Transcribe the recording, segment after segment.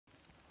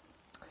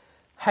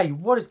Hey,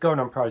 what is going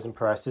on, pros and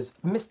presses?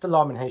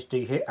 MrLime in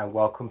HD here, and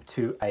welcome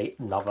to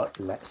another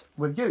Let's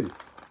Review.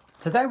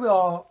 Today we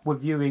are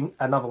reviewing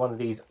another one of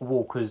these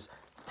Walker's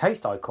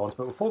taste icons,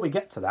 but before we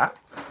get to that,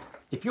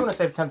 if you want to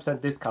save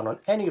 10% discount on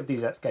any of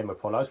these X Gamer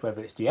products,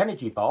 whether it's the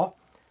energy bar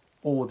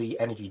or the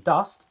energy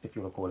dust, if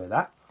you want to call it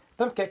that,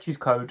 don't forget to use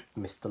code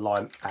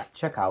MrLime at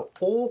checkout.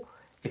 Or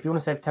if you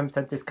want to save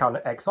 10% discount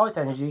at XiTE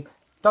energy,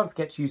 don't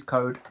forget to use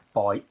code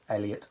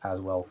ByElliot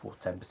as well for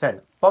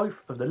 10%.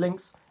 Both of the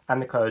links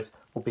and the codes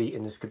will be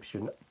in the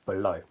description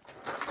below.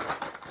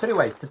 So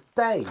anyways,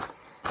 today,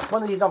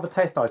 one of these other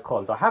taste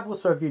icons. I have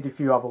also reviewed a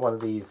few other one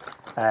of these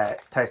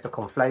taste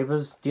icon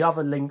flavors. The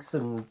other links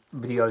and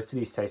videos to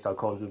these taste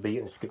icons will be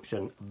in the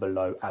description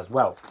below as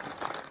well.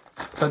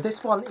 So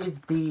this one is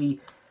the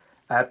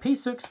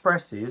Pizza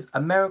Express's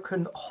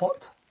American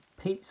Hot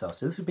Pizza.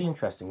 So this would be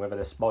interesting whether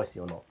they're spicy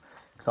or not,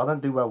 because I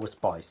don't do well with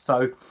spice.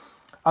 So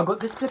I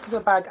got this particular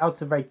bag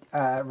out of a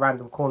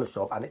random corner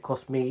shop, and it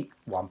cost me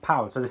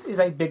 £1. So this is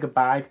a bigger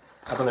bag.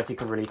 I don't know if you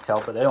can really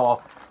tell, but they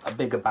are a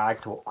bigger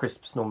bag to what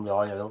crisps normally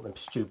are. You know, them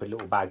stupid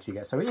little bags you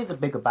get. So it is a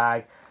bigger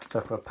bag.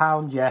 So for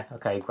 £1, yeah,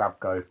 okay, grab,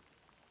 go,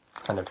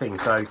 kind of thing.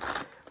 So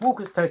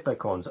Walker's Taste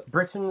Icons,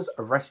 Britain's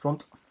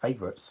restaurant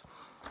favourites.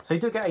 So you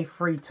do get a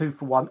free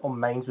 2-for-1 on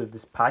mains with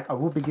this pack. I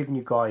will be giving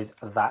you guys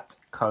that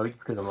code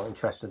because I'm not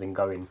interested in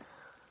going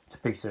to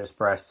Pizza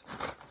Express,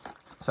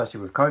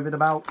 especially with COVID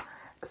about.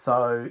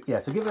 So yeah,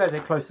 so give you guys a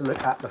closer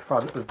look at the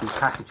front of the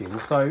packaging.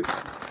 So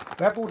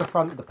we have all the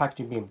front of the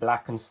packaging being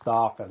black and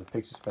stuff, and the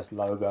Pizza Express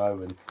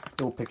logo and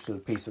little picture of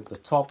the pizza at the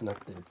top, and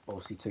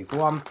obviously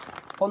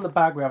 2-for-1. On the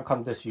bag we have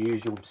kind of this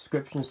usual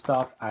description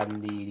stuff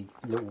and the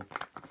little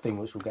thing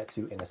which we'll get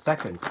to in a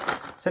second.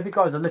 So if you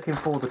guys are looking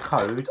for the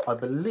code, I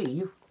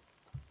believe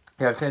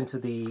you have to enter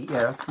you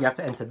have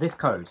to enter this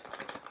code,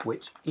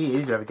 which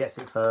is, whoever gets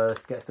it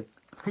first gets a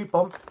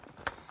coupon.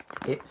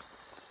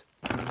 It's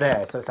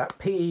there, so it's that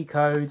PE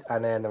code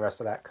and then the rest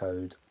of that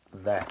code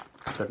there.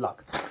 Good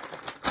luck.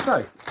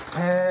 So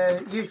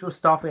usual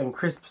stuff. Again,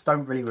 crisps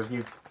don't really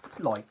review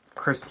like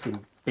crisps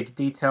in big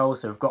detail,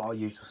 so we've got our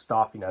usual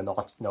stuff, you know,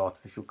 no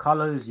artificial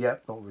colours.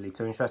 Yep, not really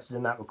too interested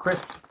in that with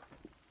crisps.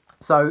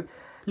 So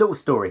little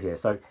story here.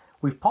 So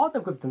we've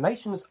partnered with the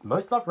nation's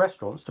most loved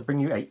restaurants to bring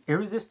you an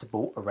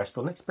irresistible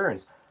restaurant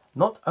experience.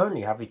 Not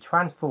only have we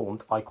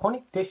transformed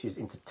iconic dishes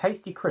into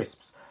tasty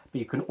crisps, but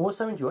you can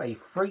also enjoy a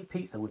free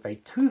pizza with a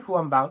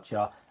 2-for-1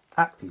 voucher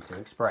at Pizza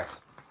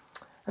Express.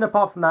 And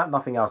apart from that,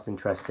 nothing else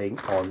interesting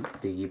on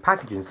the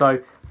packaging. So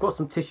got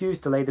some tissues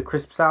to lay the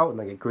crisps out and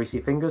they get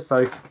greasy fingers. So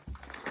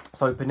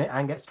let's open it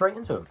and get straight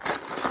into them.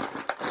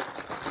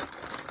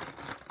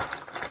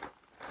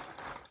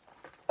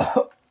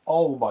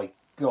 Oh my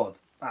god,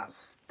 that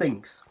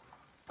stinks.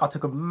 I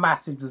took a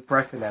massive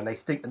breath in there and they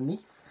stink. And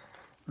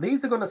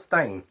these are going to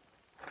stain.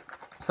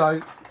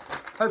 So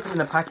opening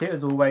the packet,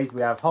 as always,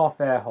 we have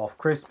half air, half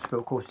crisps, but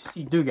of course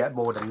you do get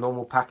more than a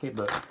normal packet,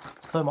 but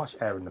so much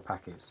air in the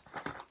packets.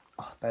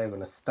 Oh, they're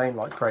going to stain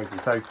like crazy.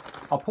 So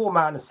I'll pour them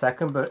out in a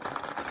second, but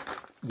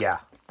yeah,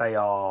 they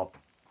are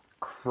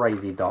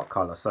crazy dark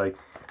colour. So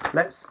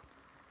let's,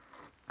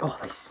 oh,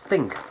 they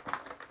stink.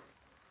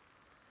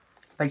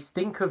 They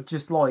stink of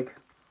just like,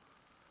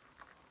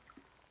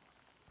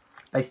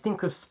 they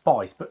stink of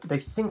spice, but they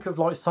stink of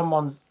like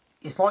someone's,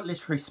 it's like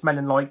literally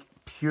smelling like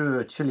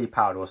pure chili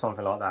powder or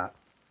something like that.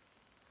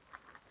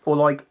 Or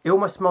like, it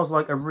almost smells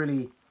like a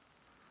really,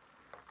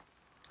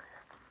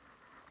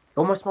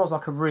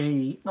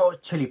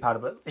 not chili powder,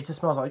 but it just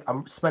smells like,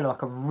 I'm smelling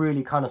like a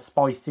really kind of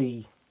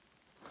spicy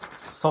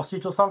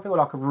sausage or something, or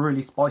like a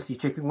really spicy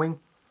chicken wing.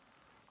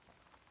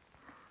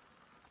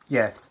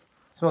 Yeah, it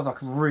smells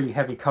like a really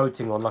heavy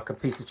coating on like a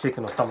piece of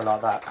chicken or something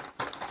like that.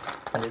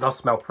 And it does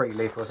smell pretty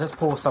lethal. So let's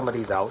pour some of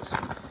these out.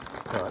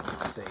 Alright,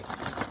 let's see.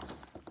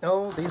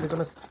 Oh, these are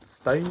going to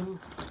stain.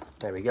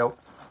 There we go.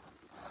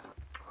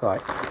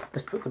 Right,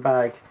 let's put the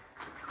bag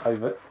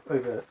over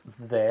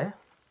there.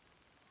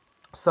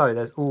 So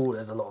there's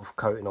a lot of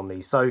coating on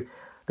these. So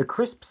the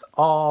crisps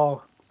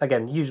are,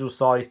 again, the usual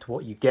size to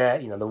what you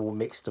get. You know, they're all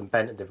mixed and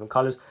bent in different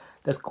colours.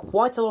 There's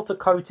quite a lot of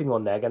coating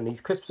on there. Again,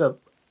 these crisps are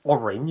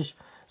orange,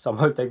 so I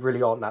hope they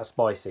really aren't that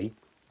spicy.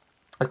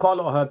 There's quite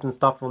a lot of herbs and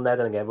stuff on there.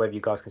 Then again, whether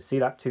you guys can see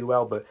that too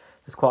well, but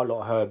there's quite a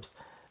lot of herbs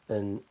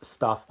and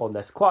stuff on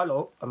there. There's quite a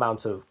lot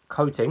amount of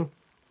coating.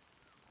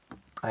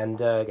 And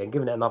again,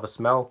 giving it another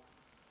smell.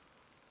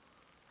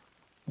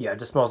 Yeah, it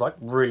just smells like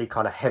really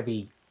kind of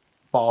heavy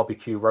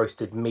barbecue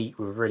roasted meat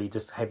with really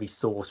just heavy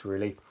sauce,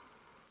 really. It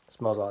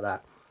smells like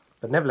that.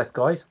 But nevertheless,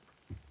 guys,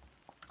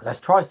 let's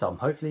try some.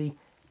 Hopefully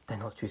they're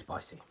not too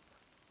spicy.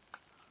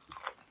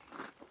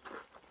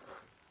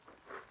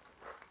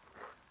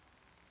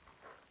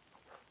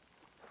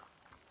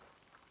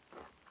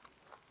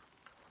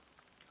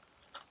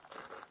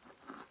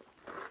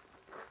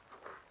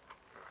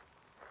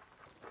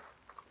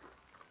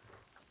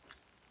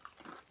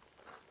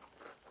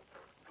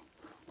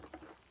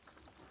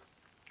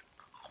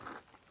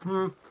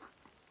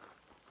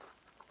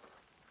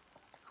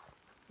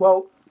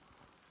 Well,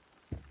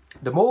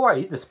 the more I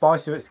eat, the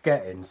spicier it's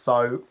getting.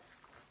 So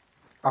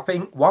I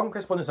think one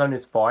crisp on its own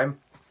is fine.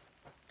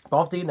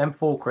 But after eating them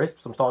 4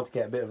 crisps, I'm starting to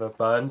get a bit of a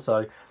burn.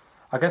 So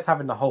I guess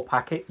having the whole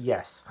packet,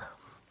 yes,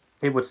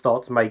 it would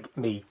start to make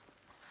me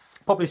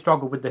probably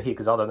struggle with the heat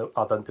because I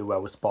don't do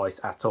well with spice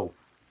at all.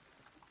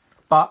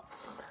 But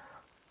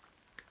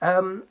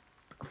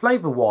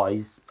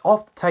flavour-wise,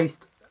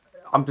 aftertaste,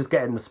 I'm just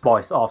getting the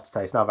spice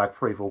aftertaste. Now I've had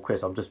 3 full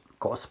crisps, I've just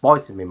got a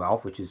spice in my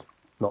mouth, which is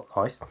not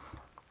nice.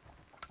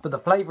 But the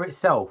flavour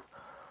itself,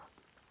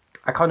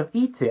 I kind of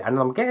eat it and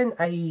I'm getting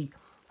a...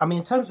 I mean,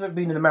 in terms of it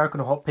being an American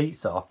hot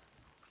pizza,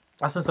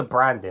 that's just a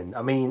branding.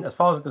 I mean, as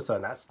far as I'm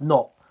concerned, that's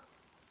not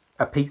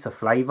a pizza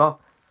flavour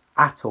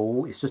at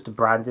all. It's just a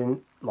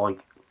branding,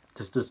 like,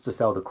 just to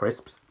sell the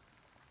crisps.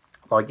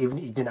 Like, even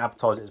if you didn't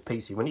advertise it as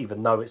pizza, you wouldn't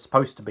even know it's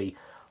supposed to be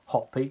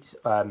hot pizza,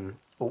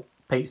 or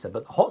pizza.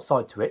 But the hot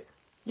side to it,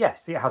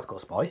 yes, it has got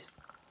spice.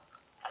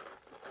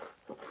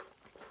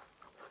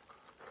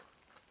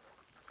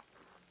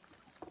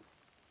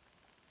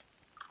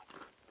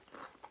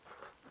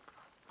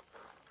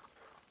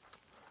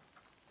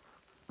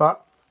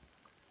 But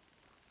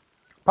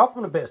apart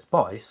from a bit of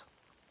spice,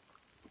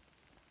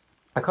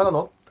 there's kind of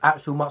not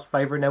actual much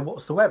flavour in there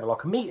whatsoever.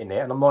 Like, I'm eating it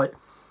and I'm like,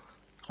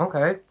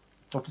 okay,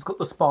 I've just got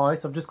the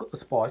spice.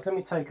 Let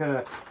me take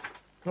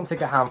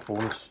a handful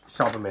and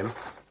shove them in.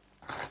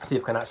 See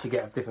if I can actually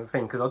get a different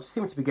thing, because I just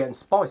seem to be getting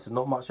spice and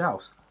not much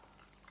else.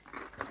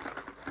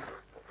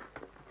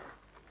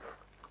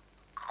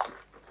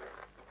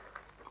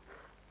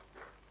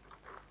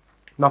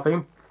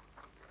 Nothing.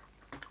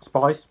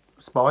 Spice.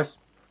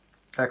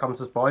 There comes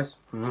the spice.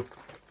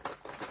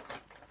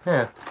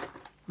 Yeah.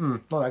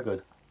 Not that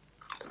good.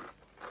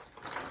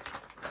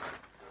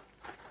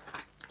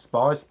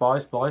 Spice.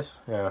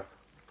 Yeah.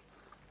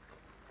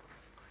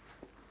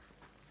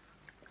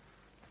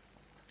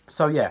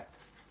 So yeah,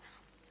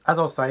 as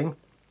I was saying,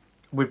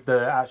 with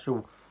the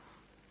actual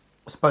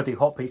spuddy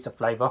hot pizza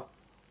flavour,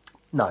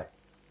 no.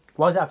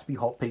 Why does it have to be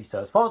hot pizza?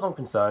 As far as I'm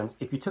concerned,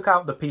 if you took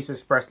out the Pizza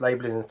Express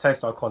labelling and the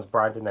Taste Icons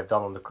branding they've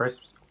done on the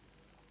crisps,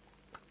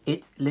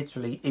 it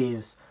literally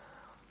is,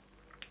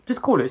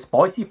 just call it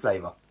spicy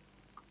flavour.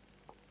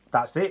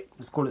 That's it.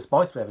 Just call it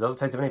spice flavour. It doesn't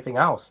taste of anything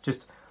else.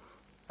 Just,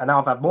 and now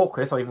I've had more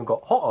crisps. I've even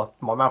got hotter.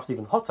 My mouth's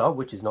even hotter,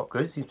 which is not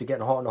good. It seems to be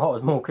getting hotter and hotter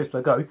as more crisps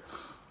I go.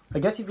 I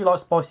guess if you like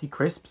spicy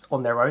crisps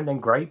on their own, then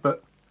great.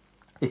 But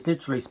it's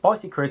literally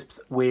spicy crisps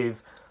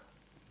with,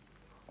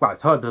 well,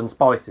 it's herbs and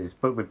spices,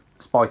 but with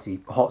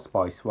spicy hot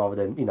spice rather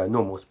than, you know,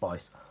 normal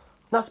spice.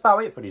 And that's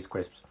about it for these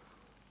crisps.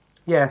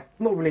 Yeah,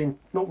 not really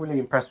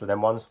impressed with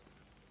them ones.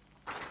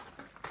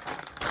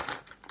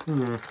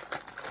 Not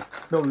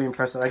really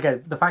impressed.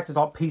 Again, the fact it's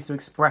like Pizza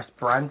Express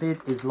branded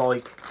is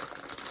like,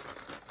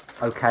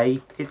 okay,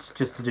 it's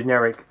just a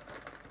generic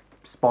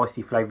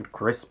spicy flavoured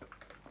crisp.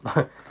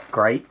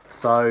 Great.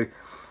 So,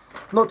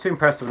 not too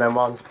impressed with them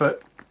ones,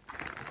 but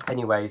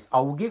anyways, I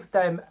will give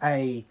them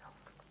a...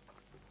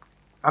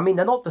 I mean,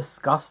 they're not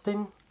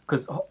disgusting,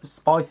 because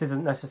spice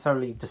isn't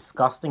necessarily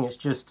disgusting, it's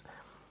just,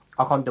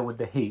 I can't deal with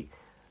the heat.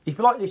 If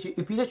you like this,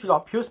 if you literally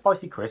like pure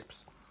spicy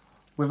crisps,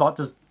 with like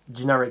just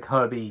generic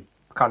herby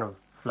kind of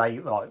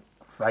flavour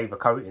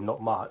coating,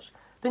 not much,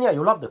 then yeah,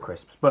 you'll love the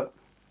crisps. But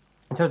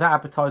in terms of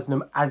advertising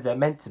them as they're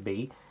meant to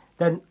be,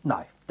 then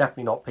no,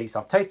 definitely not pizza.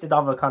 I've tasted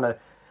other kind of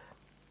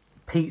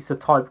pizza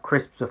type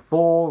crisps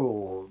before,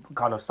 or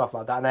kind of stuff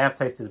like that, and they have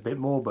tasted a bit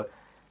more, but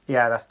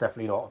yeah, that's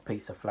definitely not a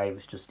pizza flavour.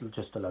 It's just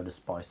a load of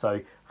spice. So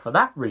for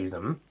that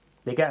reason,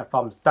 they get a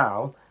thumbs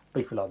down.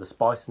 But if you like the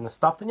spice and the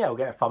stuff, then yeah, we'll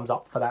get a thumbs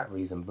up for that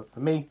reason. But for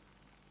me,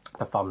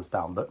 the thumbs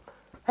down. But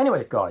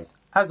anyways, guys,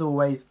 as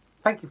always,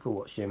 thank you for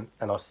watching,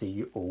 and I'll see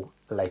you all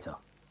later.